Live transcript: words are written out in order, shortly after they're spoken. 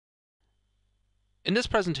In this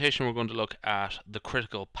presentation, we're going to look at the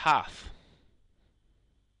critical path.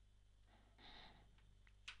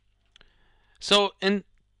 So in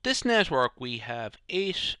this network, we have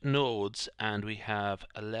 8 nodes and we have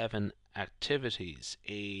 11 activities,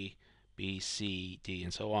 A, B, C, D,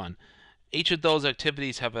 and so on. Each of those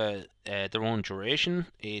activities have their own duration.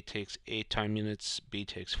 A takes 8 time units, B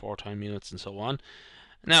takes 4 time units, and so on.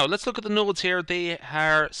 Now let's look at the nodes here. They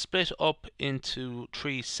are split up into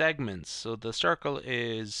 3 segments. So the circle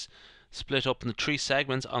is split up into 3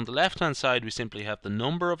 segments. On the left hand side we simply have the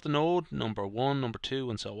number of the node, number 1, number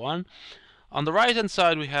 2, and so on. On the right hand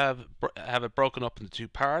side we have it broken up into 2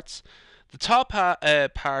 parts. The top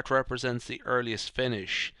part represents the earliest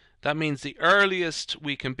finish. That means the earliest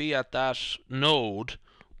we can be at that node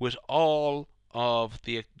with all of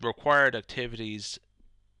the required activities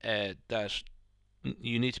that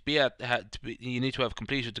you need to be at you need to have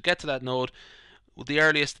completed to get to that node. The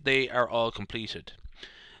earliest they are all completed.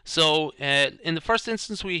 So in the first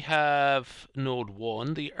instance we have node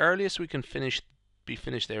 1. The earliest we can be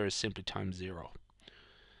finished there is simply time 0.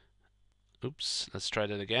 Oops, let's try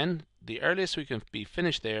that again. The earliest we can be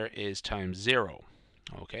finished there is time 0.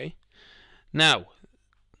 Okay, now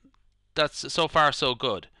that's so far so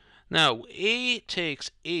good. Now A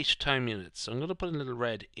takes 8 time units, so I'm going to put a little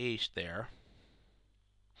red 8 there.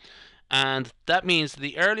 And that means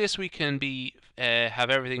the earliest we can be have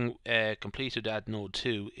everything completed at node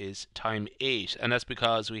 2 is time 8, and that's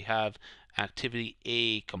because we have activity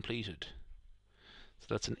A completed. So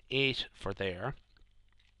that's an 8 for there.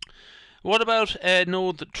 What about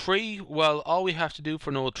node 3? Well, all we have to do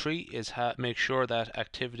for node 3 is make sure that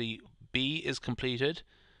activity B is completed.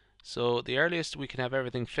 So the earliest we can have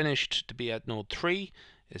everything finished to be at node 3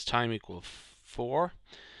 is time equal 4.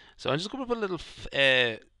 So I'm just going to put a little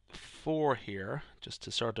 4 here, just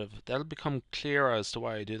to sort of, that'll become clear as to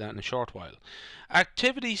why I do that in a short while.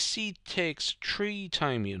 Activity C takes 3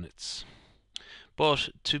 time units, but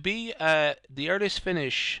to be the earliest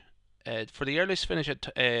finish, for the earliest finish at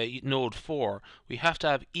node 4, we have to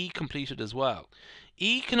have E completed as well.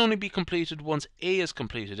 E can only be completed once A is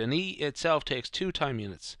completed, and E itself takes 2 time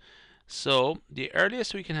units. So the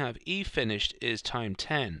earliest we can have E finished is time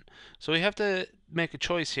 10. So we have to make a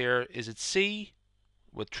choice here. Is it C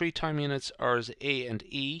with 3 time units, or is it A and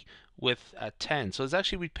E with 10? So it's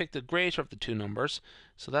actually, we picked the greater of the two numbers,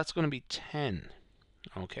 so that's going to be 10.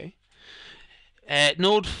 Okay.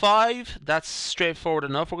 Node 5, that's straightforward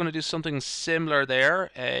enough. We're going to do something similar there.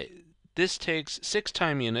 This takes 6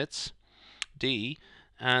 time units, D,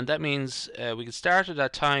 and that means we could start it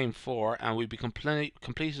at time 4 and we'd be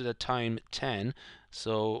completed at time 10.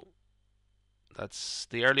 So that's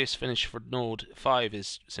the earliest finish for node 5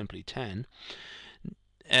 is simply 10.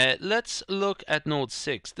 Let's look at node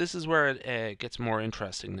 6. This is where it gets more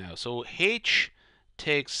interesting now. So H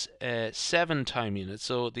takes 7 time units.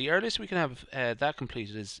 So the earliest we can have that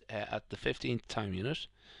completed is at the 15th time unit.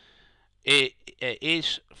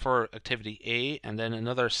 8 for activity A, and then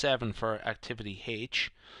another 7 for activity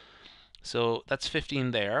H. So that's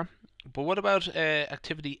 15 there. But what about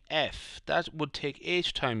activity F? That would take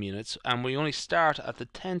 8 time units, and we only start at the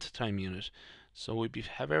 10th time unit. So we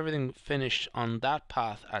have everything finished on that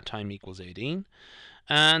path at time equals 18.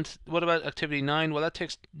 And what about activity 9? Well, that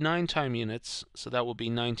takes 9 time units, so that would be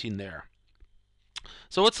 19 there.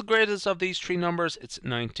 So what's the greatest of these 3 numbers? It's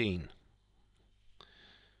 19.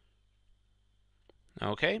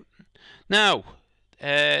 Okay. Now,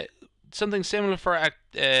 something similar for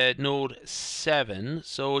node 7.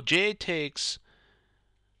 So J takes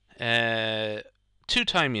 2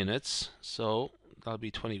 time units, so that'll be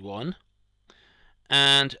 21.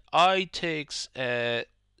 And I takes 5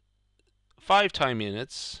 time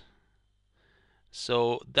units,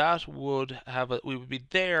 so that would have we would be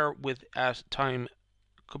there with at time,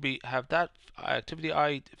 could be have that activity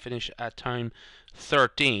I finish at time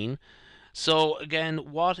 13. So again,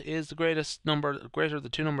 what is the greatest number, greater of the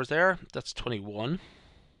two numbers there? That's 21.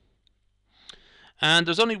 And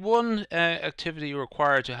there's only one activity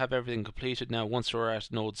required to have everything completed now once we're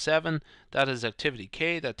at node 7. That is activity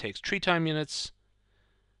K, that takes 3 time units.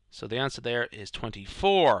 So the answer there is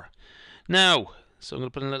 24. Now, so I'm going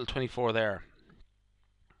to put in a little 24 there.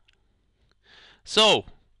 So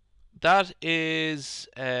that is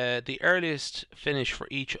the earliest finish for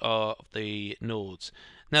each of the nodes.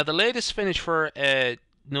 Now the latest finish for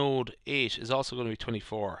node 8 is also going to be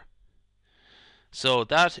 24. So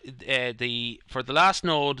that for the last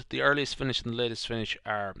node, the earliest finish and the latest finish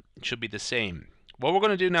should be the same. What we're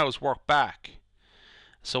going to do now is work back.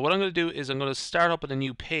 So what I'm going to do is I'm going to start up with a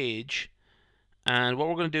new page, and what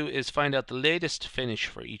we're going to do is find out the latest finish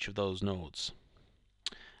for each of those nodes.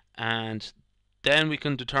 And then we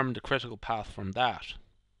can determine the critical path from that.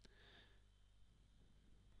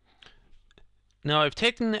 Now I've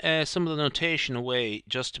taken some of the notation away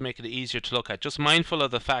just to make it easier to look at, just mindful of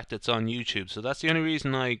the fact it's on YouTube. So that's the only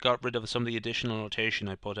reason I got rid of some of the additional notation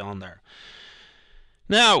I put on there.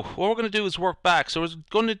 Now what we're going to do is work back. So we're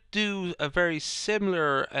going to do a very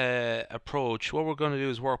similar approach. What we're going to do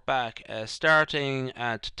is work back starting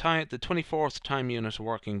at the 24th time unit,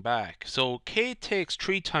 working back. So K takes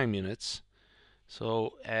 3 time units.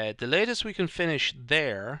 So the latest we can finish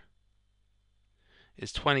there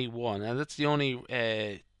is 21, and that's the only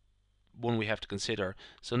one we have to consider.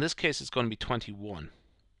 So in this case it's going to be 21.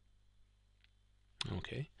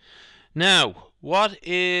 Okay. Now what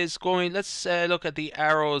is going, let's look at the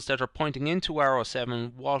arrows that are pointing into arrow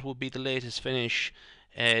 7. What will be the latest finish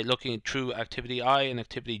looking through activity I and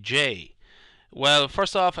activity J? Well,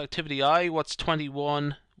 first off, activity I, what's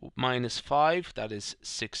 21 minus 5? That is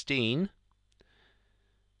 16.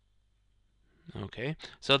 Okay,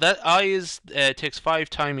 so that I is takes 5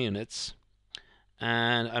 time units,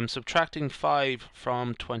 and I'm subtracting 5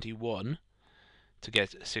 from 21 to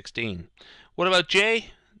get 16. What about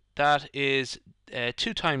J? That is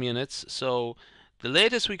 2 time units, so the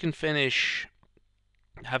latest we can finish,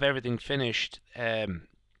 have everything finished at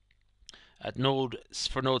node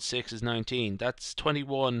 6 is 19. That's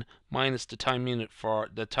 21 minus the time unit for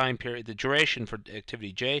the time period, the duration for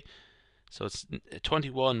activity J. So it's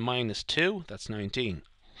 21 minus 2, that's 19.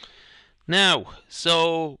 Now,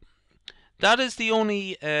 so that is the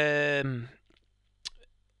only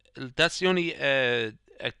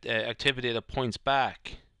activity that points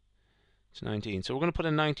back to 19. So we're going to put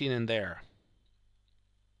a 19 in there.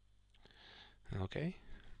 Okay.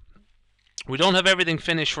 We don't have everything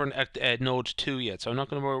finished for node 2 yet, so I'm not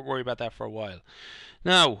going to worry about that for a while.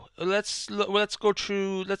 Now let's go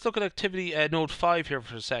through. Let's look at activity node 5 here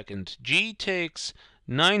for a second. G takes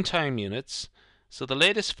 9 time units, so the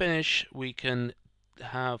latest finish we can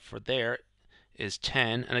have for there is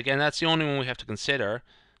 10, and again that's the only one we have to consider.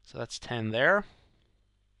 So that's 10 there.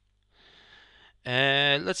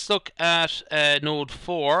 Let's look at node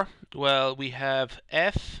 4. Well, we have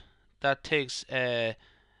F that takes 8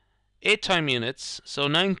 time units, so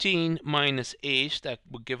 19 minus 8, that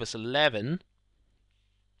would give us 11.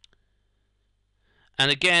 And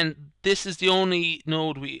again, this is the only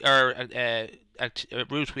node route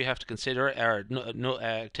we have to consider, or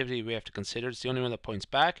activity we have to consider. It's the only one that points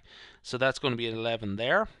back, so that's going to be an 11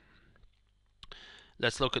 there.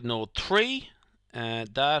 Let's look at node 3.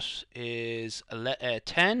 That is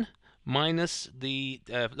 10 minus the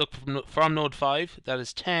look from node 5. That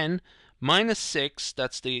is 10 minus 6.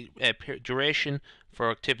 That's the duration for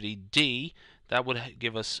activity D. That would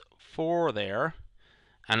give us 4 there.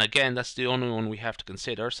 And again, that's the only one we have to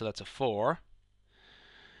consider, so that's a 4.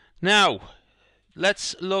 Now,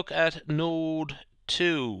 let's look at node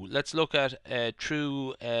 2. Let's look at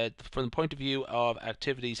from the point of view of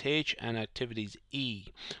activities H and activities E.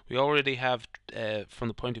 We already have from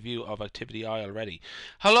the point of view of activity I already.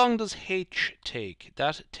 How long does H take?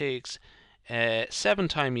 That takes 7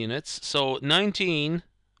 time units, so 19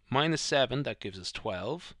 minus 7, that gives us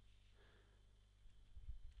 12.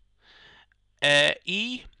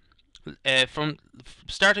 E,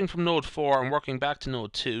 starting from node 4 and working back to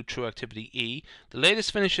node 2 through activity E, the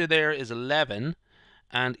latest finisher there is 11,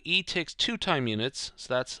 and E takes 2 time units,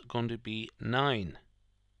 so that's going to be 9.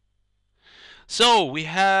 So we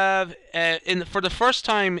have, for the first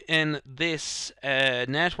time in this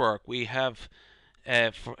network, we have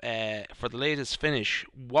for the latest finish,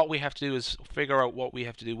 what we have to do is figure out what we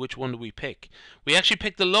have to do. Which one do we pick? We actually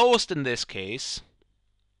pick the lowest in this case,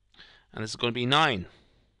 and this is going to be 9.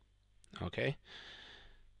 Okay.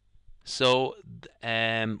 So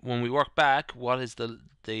when we work back, what is the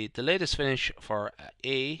latest finish for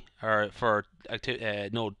A, or for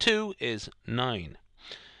node 2 is 9.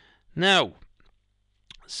 Now,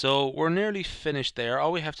 so we're nearly finished there.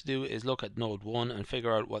 All we have to do is look at node 1 and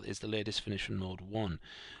figure out what is the latest finish from node 1.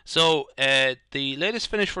 So the latest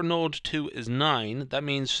finish for node 2 is 9. That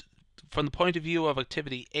means from the point of view of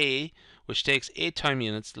activity A, which takes 8 time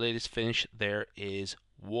units, the latest finish there is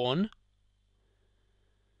 1.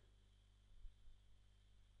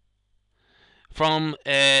 From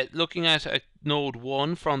looking at node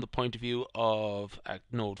 1 from the point of view of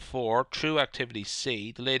node 4 through activity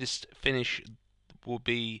C, the latest finish would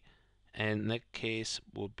be, in that case,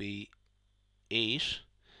 would be 8.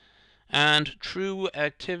 And through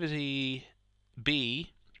activity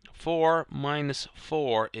B, 4 minus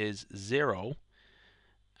 4 is 0.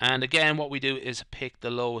 And again, what we do is pick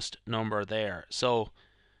the lowest number there. So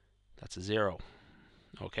that's a 0.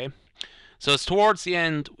 Okay. So it's towards the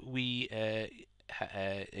end we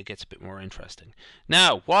it gets a bit more interesting.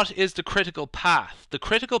 Now, what is the critical path? The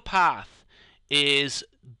critical path is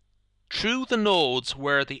through the nodes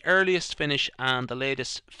where the earliest finish and the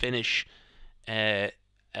latest finish are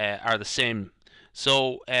the same.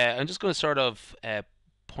 So I'm just going to sort of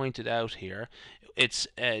point it out here. It's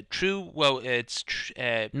true. Well, it's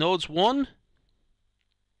nodes 1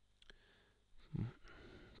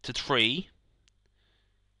 to 3.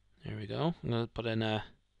 There we go. I'm going to put in a.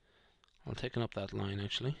 I'll thicken up that line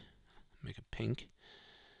actually. Make it pink.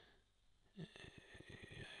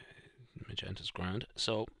 Magenta's grand.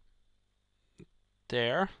 So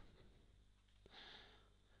there.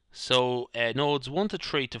 So nodes 1 to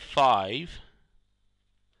 3 to 5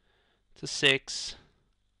 to 6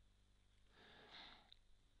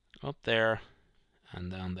 up there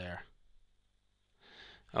and down there.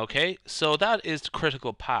 Okay, so that is the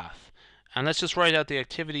critical path. And let's just write out the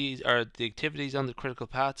activities on the critical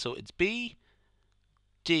path. So it's B,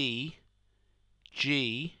 D,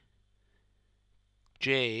 G,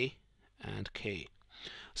 J, and K.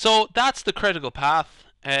 So that's the critical path.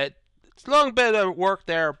 It's a long bit of work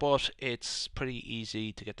there, but it's pretty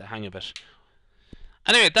easy to get the hang of it.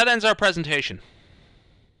 Anyway, that ends our presentation.